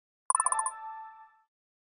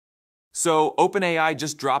So, OpenAI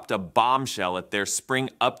just dropped a bombshell at their spring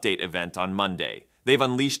update event on Monday. They've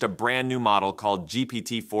unleashed a brand new model called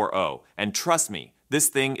GPT-4o, and trust me, this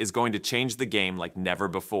thing is going to change the game like never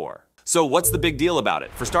before. So what's the big deal about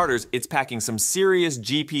it? For starters, it's packing some serious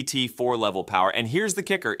GPT-4 level power, and here's the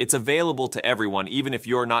kicker, it's available to everyone, even if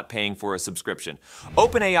you're not paying for a subscription.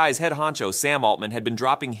 OpenAI's head honcho, Sam Altman, had been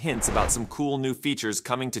dropping hints about some cool new features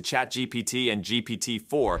coming to ChatGPT and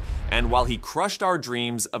GPT-4, and while he crushed our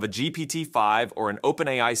dreams of a GPT-5 or an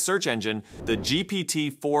OpenAI search engine, the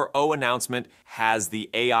GPT-4o announcement has the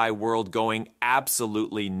AI world going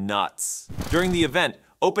absolutely nuts. During the event,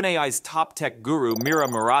 OpenAI's top tech guru, Mira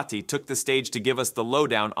Murati, took the stage to give us the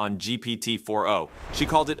lowdown on GPT-4o. She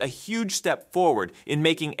called it a huge step forward in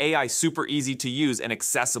making AI super easy to use and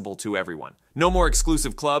accessible to everyone. No more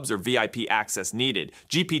exclusive clubs or VIP access needed.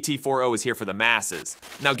 GPT-4o is here for the masses.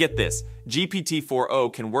 Now get this,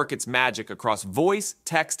 GPT-4o can work its magic across voice,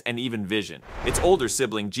 text, and even vision. Its older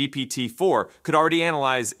sibling, GPT-4, could already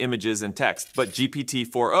analyze images and text, but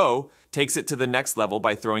GPT-4o takes it to the next level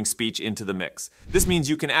by throwing speech into the mix. This means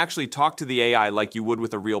you can actually talk to the AI like you would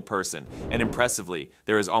with a real person. And impressively,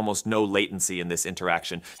 there is almost no latency in this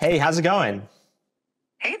interaction. Hey, how's it going?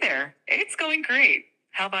 Hey there, it's going great.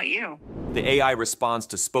 How about you? The AI responds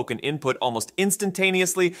to spoken input almost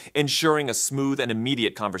instantaneously, ensuring a smooth and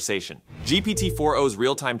immediate conversation. GPT-4o's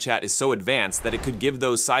real-time chat is so advanced that it could give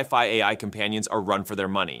those sci-fi AI companions a run for their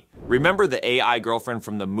money. Remember the AI girlfriend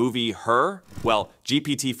from the movie Her? Well,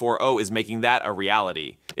 GPT-4o is making that a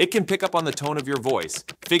reality. It can pick up on the tone of your voice,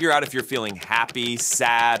 figure out if you're feeling happy,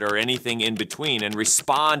 sad, or anything in between, and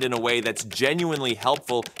respond in a way that's genuinely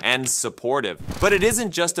helpful and supportive. But it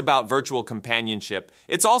isn't just about virtual companionship,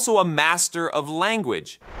 it's also a master of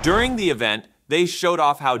language. During the event, they showed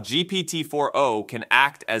off how GPT-4o can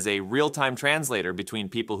act as a real-time translator between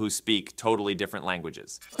people who speak totally different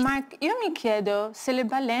languages. Mike, io mi chiedo se le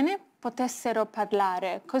balene potessero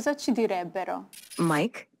parlare, cosa ci direbbero?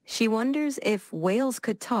 Mike, she wonders if whales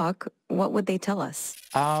could talk, what would they tell us?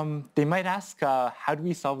 They might ask, how do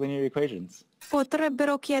we solve linear equations?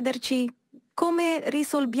 Potrebbero chiederci come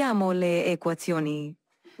risolviamo le equazioni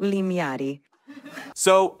lineari.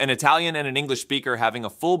 So, an Italian and an English speaker having a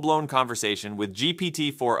full-blown conversation with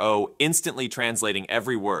GPT-4o instantly translating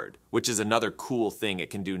every word, which is another cool thing it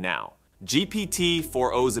can do now.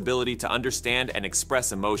 GPT-4o's ability to understand and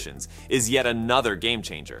express emotions is yet another game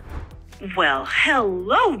changer. Well,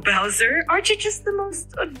 hello, Bowser. Aren't you just the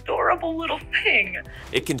most adorable little thing?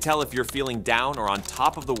 It can tell if you're feeling down or on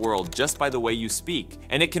top of the world just by the way you speak,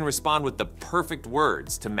 and it can respond with the perfect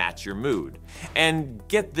words to match your mood. And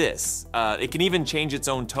get this, it can even change its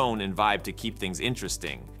own tone and vibe to keep things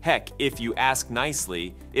interesting. Heck, if you ask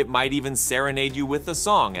nicely, it might even serenade you with a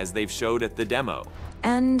song, as they've showed at the demo.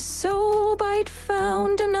 And so Byte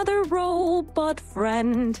found another robot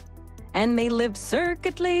friend, and they live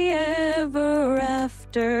circuitly ever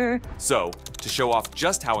after. So, to show off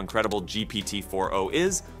just how incredible GPT-4o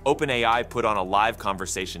is, OpenAI put on a live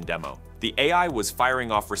conversation demo. The AI was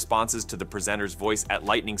firing off responses to the presenter's voice at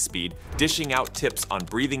lightning speed, dishing out tips on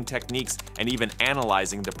breathing techniques, and even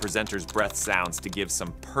analyzing the presenter's breath sounds to give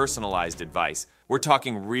some personalized advice. We're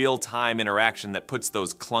talking real-time interaction that puts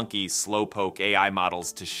those clunky, slowpoke AI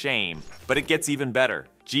models to shame. But it gets even better.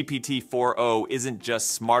 GPT-4o isn't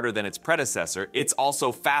just smarter than its predecessor, it's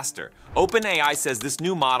also faster. OpenAI says this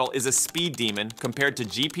new model is a speed demon compared to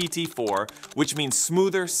GPT-4, which means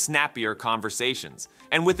smoother, snappier conversations.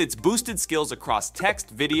 And with its boosted skills across text,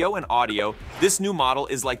 video, and audio, this new model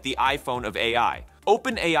is like the iPhone of AI.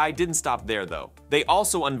 OpenAI didn't stop there though. They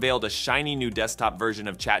also unveiled a shiny new desktop version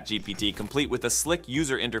of ChatGPT complete with a slick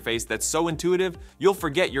user interface that's so intuitive, you'll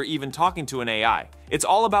forget you're even talking to an AI. It's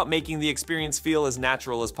all about making the experience feel as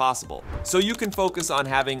natural as possible, so you can focus on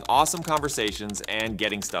having awesome conversations and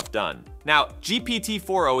getting stuff done. Now,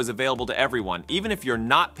 GPT-4o is available to everyone, even if you're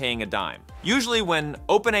not paying a dime. Usually when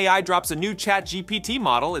OpenAI drops a new ChatGPT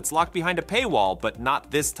model, it's locked behind a paywall, but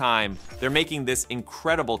not this time. They're making this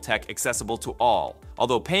incredible tech accessible to all,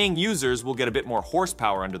 although paying users will get a bit more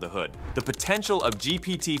horsepower under the hood. The potential of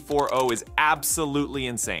GPT-4o is absolutely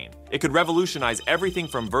insane. It could revolutionize everything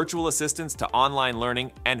from virtual assistants to online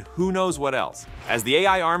learning, and who knows what else. As the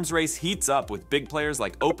AI arms race heats up with big players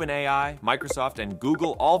like OpenAI, Microsoft, and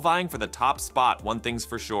Google all vying for the top spot, one thing's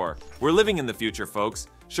for sure. We're living in the future, folks.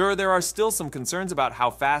 Sure, there are still some concerns about how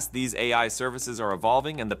fast these AI services are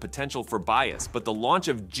evolving and the potential for bias, but the launch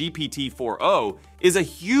of GPT-4o is a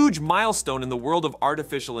huge milestone in the world of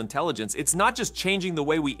artificial intelligence. It's not just changing the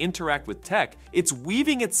way we interact with tech, it's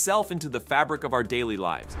weaving itself into the fabric of our daily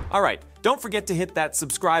lives. All right, don't forget to hit that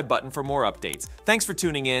subscribe button for more updates. Thanks for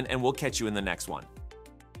tuning in, and we'll catch you in the next one.